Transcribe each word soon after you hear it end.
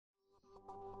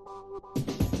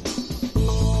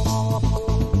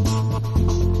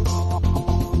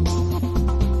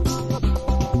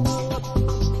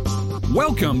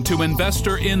Welcome to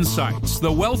Investor Insights,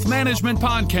 the wealth management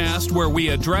podcast where we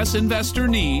address investor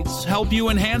needs, help you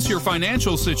enhance your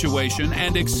financial situation,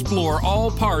 and explore all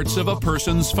parts of a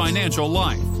person's financial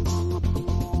life.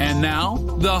 And now,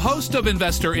 the host of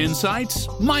Investor Insights,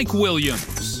 Mike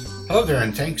Williams. Hello there,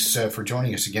 and thanks for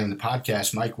joining us again in the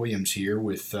podcast. Mike Williams here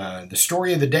with the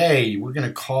story of the day. We're going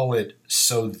to call it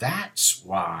So That's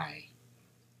Why.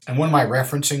 And what am I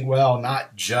referencing? Well,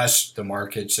 not just the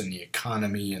markets and the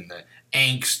economy and the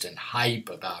angst and hype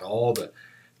about all the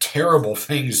terrible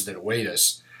things that await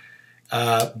us,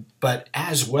 but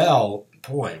as well,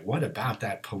 boy, what about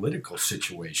that political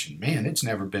situation? Man, it's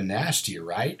never been nastier,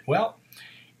 right? Well,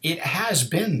 it has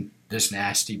been this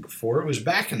nasty before. It was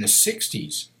back in the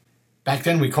 60s. Back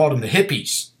then we called them the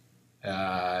hippies.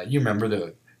 You remember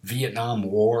the Vietnam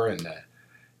War and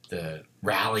the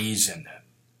rallies and the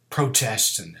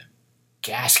protests and the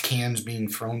gas cans being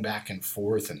thrown back and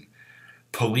forth and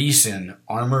police in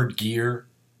armored gear.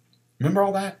 Remember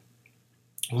all that?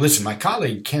 Well, listen, my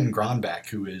colleague Ken Gronbach,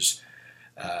 who is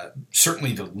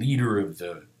certainly the leader of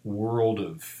the world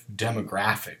of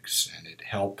demographics, and it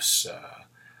helps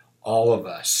all of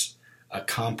us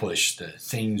accomplish the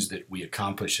things that we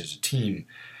accomplish as a team.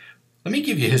 Let me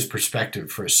give you his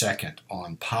perspective for a second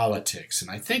on politics,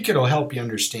 and I think it'll help you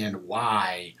understand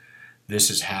why this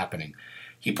is happening.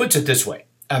 He puts it this way: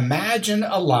 imagine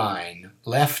a line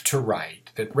left to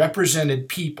right that represented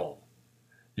people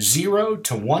 0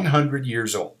 to 100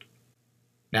 years old.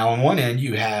 Now, on one end,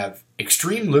 you have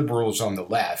extreme liberals on the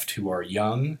left who are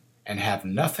young and have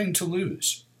nothing to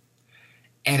lose,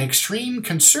 and extreme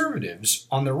conservatives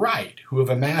on the right who have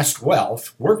amassed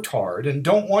wealth, worked hard, and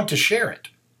don't want to share it.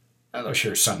 Now, they'll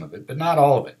share some of it, but not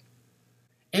all of it.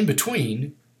 In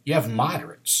between, you have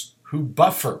moderates who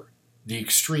buffer the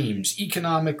extremes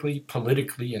economically,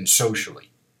 politically, and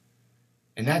socially.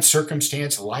 In that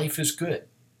circumstance, life is good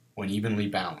when evenly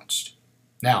balanced.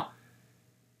 Now,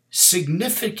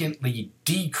 significantly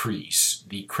decrease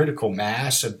the critical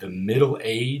mass of the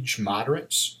middle-aged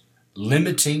moderates,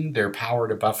 limiting their power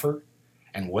to buffer,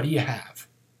 and what do you have?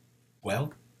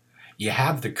 Well, you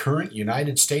have the current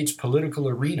United States political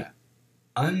arena,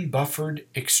 unbuffered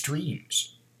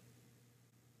extremes.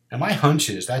 Now, my hunch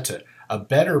is that's a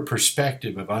better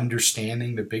perspective of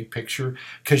understanding the big picture,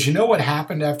 because you know what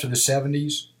happened after the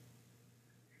 70s?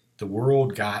 The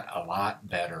world got a lot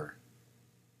better.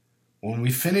 When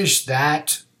we finished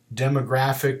that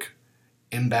demographic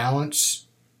imbalance,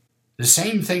 the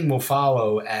same thing will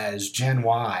follow as Gen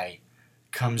Y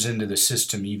comes into the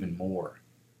system even more.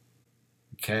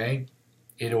 Okay?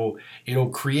 It'll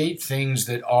create things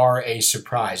that are a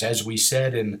surprise, as we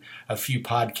said in a few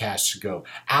podcasts ago,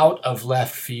 out of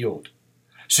left field.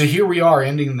 So here we are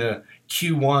ending the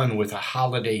Q1 with a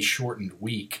holiday-shortened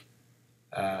week.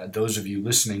 Those of you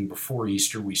listening before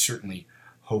Easter, we certainly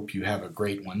hope you have a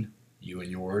great one, you and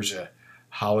yours, a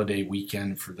holiday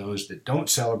weekend for those that don't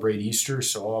celebrate Easter.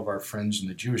 So all of our friends in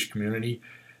the Jewish community,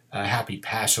 happy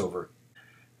Passover.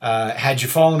 Had you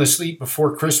fallen asleep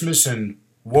before Christmas and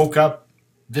woke up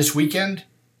this weekend?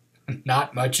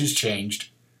 Not much has changed.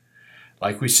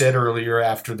 Like we said earlier,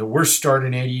 after the worst start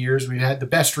in 80 years, we've had the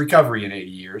best recovery in 80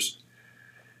 years.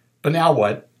 But now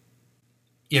what?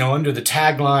 You know, under the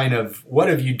tagline of, "What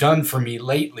have you done for me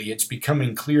lately?" it's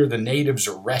becoming clear the natives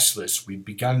are restless. We've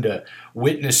begun to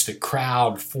witness the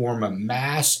crowd form a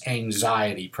mass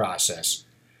anxiety process.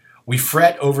 We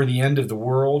fret over the end of the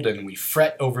world, and we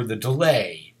fret over the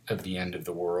delay of the end of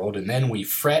the world, and then we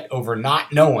fret over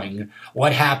not knowing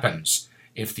what happens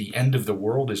if the end of the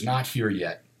world is not here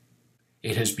yet.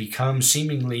 It has become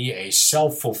seemingly a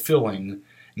self-fulfilling,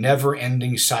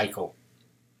 never-ending cycle.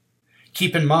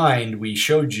 Keep in mind, we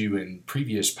showed you in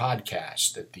previous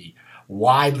podcasts that the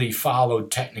widely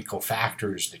followed technical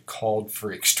factors that called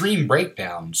for extreme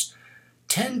breakdowns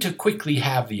tend to quickly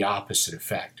have the opposite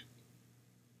effect,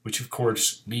 which of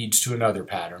course leads to another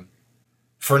pattern.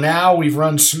 For now, we've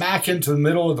run smack into the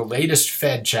middle of the latest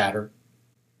Fed chatter.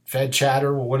 Fed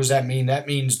chatter, well, what does that mean? That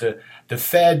means the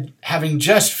Fed, having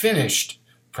just finished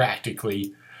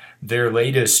practically their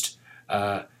latest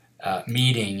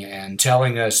meeting and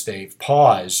telling us they've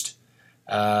paused,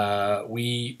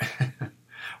 we're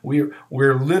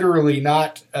literally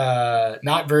not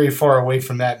very far away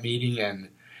from that meeting,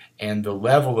 and the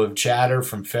level of chatter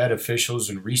from Fed officials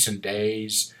in recent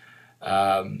days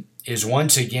is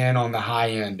once again on the high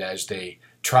end as they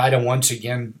try to once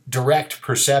again direct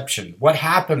perception. What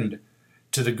happened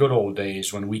to the good old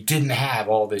days when we didn't have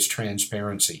all this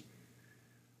transparency?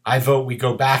 I vote we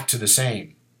go back to the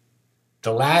same.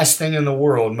 The last thing in the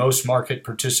world most market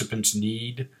participants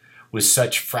need with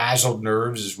such frazzled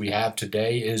nerves as we have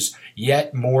today is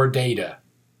yet more data,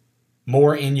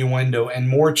 more innuendo, and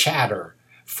more chatter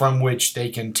from which they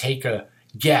can take a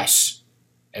guess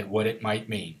at what it might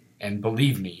mean. And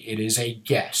believe me, it is a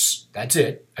guess. That's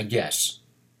it, a guess.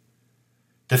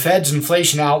 The Fed's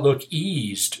inflation outlook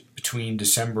eased between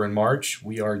December and March.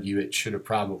 We argue it should have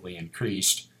probably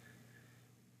increased.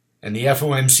 And the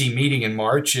FOMC meeting in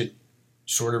March, it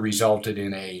sort of resulted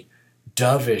in a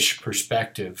dovish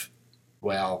perspective.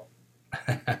 Well,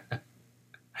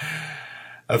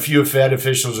 a few Fed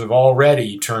officials have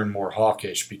already turned more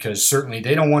hawkish because certainly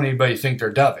they don't want anybody to think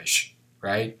they're dovish,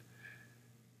 right?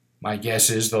 My guess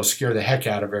is they'll scare the heck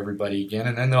out of everybody again,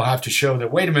 and then they'll have to show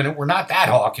that, wait a minute, we're not that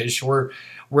hawkish, we're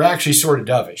actually sort of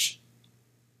dovish.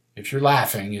 If you're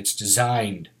laughing, it's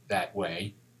designed that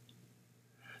way.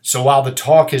 So while the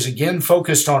talk is again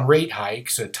focused on rate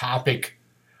hikes, a topic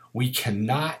we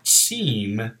cannot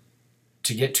seem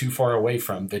to get too far away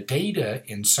from, the data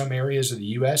in some areas of the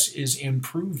U.S. is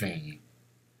improving.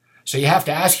 So you have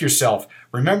to ask yourself,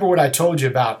 remember what I told you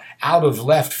about out of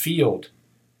left field?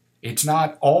 It's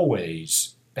not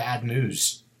always bad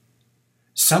news.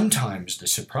 Sometimes the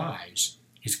surprise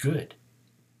is good.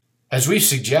 As we've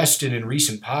suggested in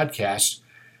recent podcasts,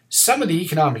 some of the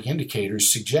economic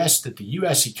indicators suggest that the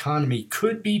U.S. economy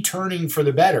could be turning for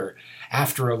the better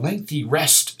after a lengthy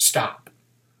rest stop,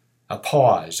 a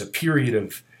pause, a period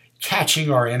of catching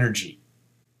our energy.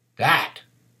 That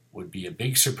would be a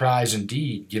big surprise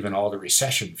indeed, given all the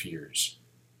recession fears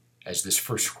as this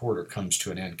first quarter comes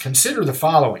to an end. Consider the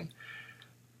following.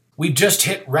 We've just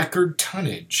hit record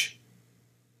tonnage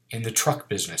in the truck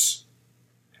business.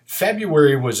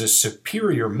 February was a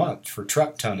superior month for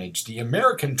truck tonnage. The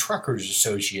American Truckers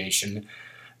Association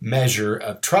measure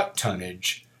of truck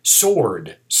tonnage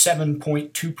soared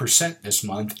 7.2% this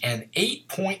month and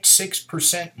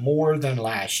 8.6% more than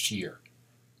last year.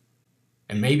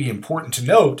 And maybe important to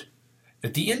note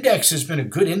that the index has been a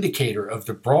good indicator of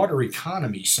the broader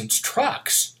economy since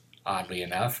trucks, oddly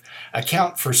enough,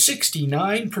 account for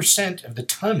 69% of the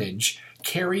tonnage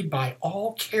carried by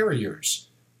all carriers.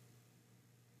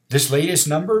 This latest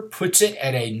number puts it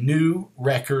at a new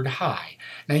record high.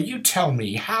 Now you tell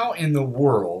me, how in the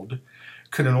world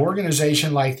could an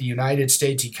organization like the United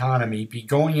States economy be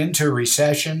going into a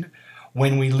recession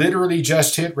when we literally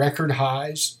just hit record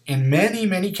highs in many,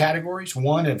 many categories?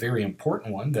 One, a very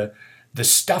important one, the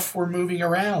stuff we're moving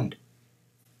around.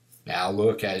 Now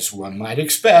look, as one might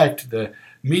expect, the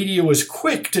media was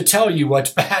quick to tell you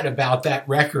what's bad about that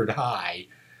record high.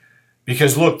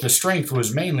 Because look, the strength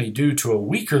was mainly due to a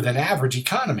weaker than average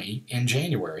economy in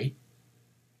January,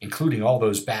 including all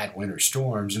those bad winter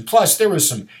storms. And plus, there was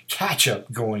some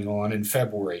catch-up going on in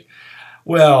February.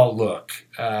 Well, look,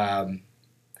 that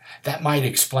might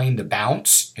explain the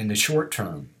bounce in the short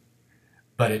term,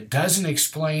 but it doesn't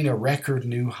explain a record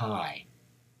new high.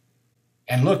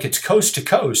 And look, it's coast to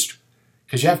coast,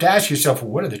 because you have to ask yourself,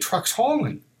 well, what are the trucks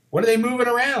hauling? What are they moving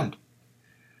around?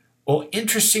 Well,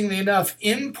 interestingly enough,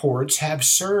 imports have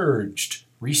surged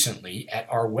recently at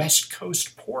our West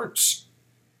Coast ports.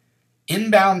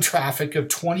 Inbound traffic of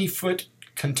 20-foot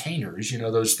containers,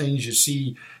 those things you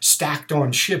see stacked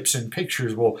on ships in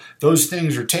pictures, well, those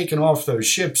things are taken off those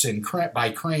ships by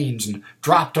cranes and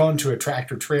dropped onto a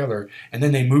tractor trailer, and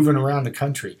then they moving around the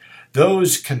country.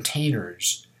 Those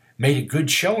containers made a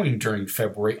good showing during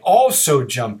February, also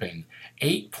jumping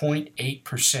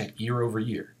 8.8% year over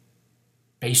year,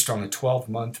 based on a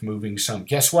 12-month moving sum.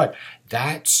 Guess what?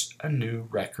 That's a new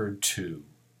record too.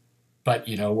 But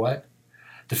you know what?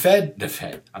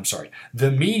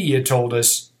 The media told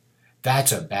us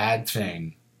that's a bad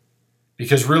thing.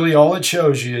 Because really all it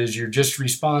shows you is you're just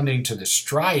responding to the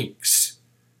strikes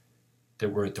that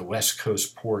were at the West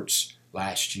Coast ports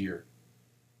last year.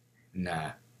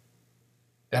 Nah.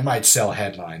 That might sell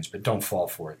headlines, but don't fall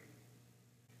for it.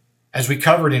 As we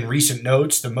covered in recent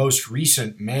notes, the most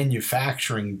recent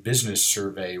manufacturing business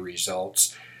survey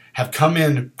results have come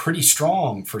in pretty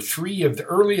strong for three of the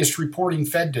earliest reporting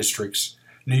Fed districts,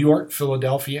 New York,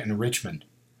 Philadelphia, and Richmond.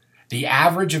 The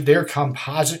average of their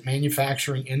composite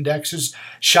manufacturing indexes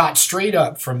shot straight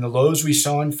up from the lows we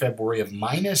saw in February of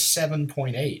minus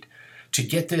 7.8 to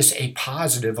get this a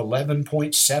positive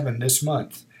 11.7 this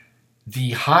month,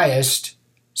 the highest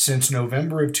since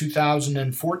November of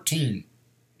 2014.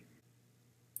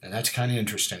 And that's kind of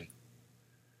interesting.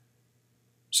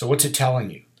 So what's it telling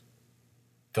you?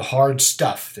 The hard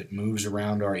stuff that moves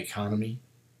around our economy,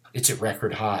 it's at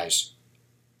record highs.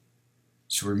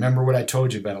 So remember what I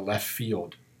told you about a left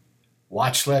field.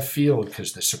 Watch left field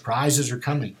because the surprises are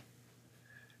coming.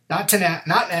 Not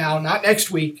now, not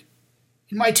next week.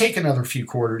 It might take another few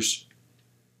quarters.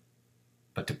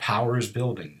 But the power is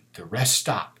building. The rest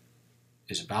stop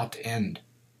is about to end.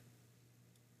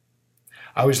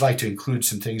 I always like to include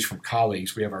some things from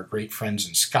colleagues. We have our great friends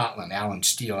in Scotland, Allen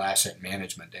Steele Asset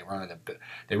Management.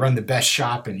 They run the best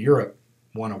shop in Europe,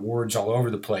 won awards all over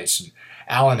the place. And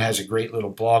Allen has a great little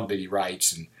blog that he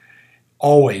writes, and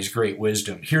always great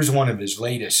wisdom. Here's one of his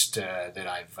latest that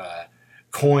I've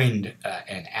coined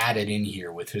and added in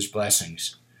here with his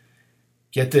blessings.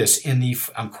 Get this,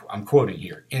 I'm quoting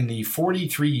here, in the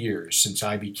 43 years since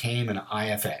I became an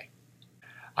IFA,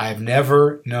 I have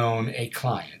never known a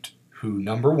client who,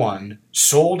 number one,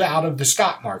 sold out of the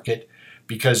stock market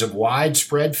because of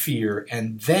widespread fear,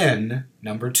 and then,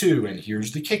 number two, and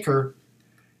here's the kicker,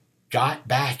 got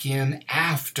back in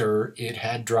after it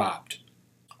had dropped.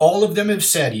 All of them have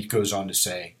said, he goes on to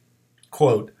say,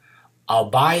 quote,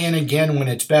 I'll buy in again when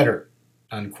it's better,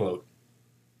 unquote.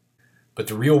 But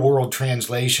the real world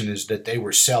translation is that they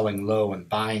were selling low and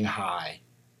buying high,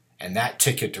 and that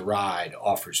ticket to ride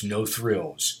offers no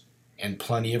thrills and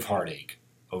plenty of heartache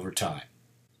over time.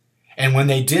 And when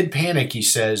they did panic, he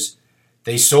says,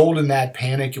 they sold in that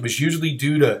panic. It was usually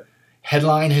due to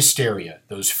headline hysteria,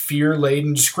 those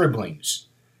fear-laden scribblings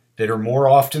that are more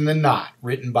often than not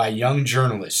written by young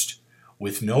journalists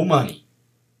with no money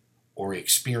or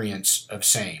experience of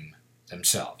same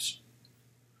themselves.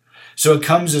 So it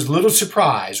comes as little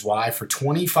surprise why for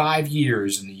 25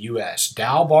 years in the U.S.,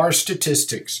 Dalbar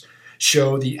statistics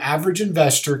show the average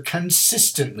investor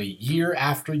consistently, year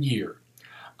after year,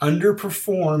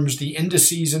 underperforms the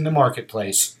indices in the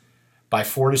marketplace by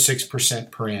 4 to 6%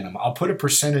 per annum. I'll put a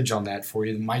percentage on that for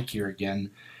you. Mike here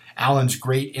again. Alan's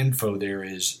great info there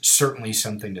is certainly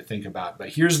something to think about. But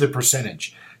here's the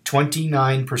percentage,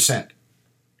 29%.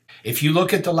 If you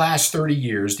look at the last 30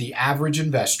 years, the average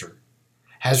investor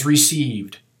has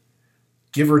received,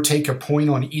 give or take a point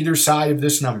on either side of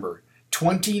this number,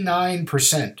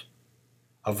 29%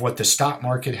 of what the stock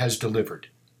market has delivered.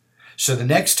 So the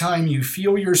next time you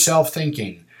feel yourself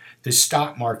thinking, the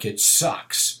stock market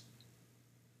sucks,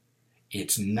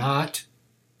 it's not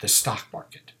the stock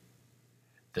market.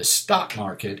 The stock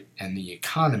market and the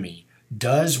economy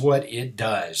does what it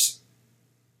does.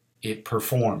 It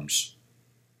performs.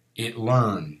 It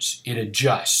learns, it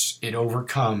adjusts, it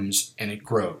overcomes, and it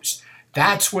grows.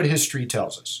 That's what history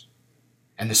tells us.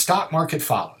 And the stock market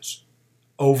follows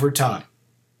over time.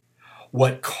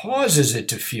 What causes it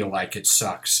to feel like it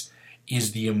sucks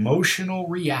is the emotional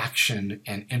reaction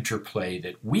and interplay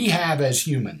that we have as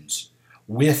humans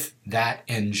with that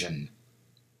engine.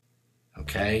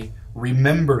 Okay?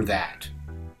 Remember that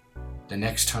the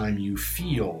next time you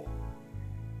feel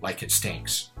like it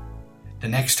stinks. The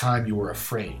next time you are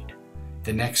afraid,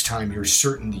 the next time you're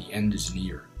certain the end is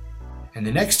near, and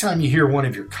the next time you hear one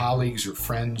of your colleagues or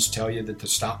friends tell you that the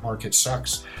stock market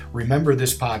sucks, remember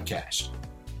this podcast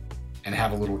and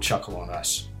have a little chuckle on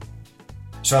us.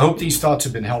 So I hope these thoughts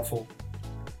have been helpful,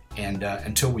 and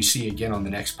until we see you again on the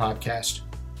next podcast,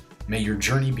 may your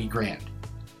journey be grand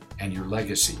and your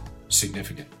legacy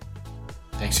significant.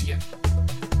 Thanks again.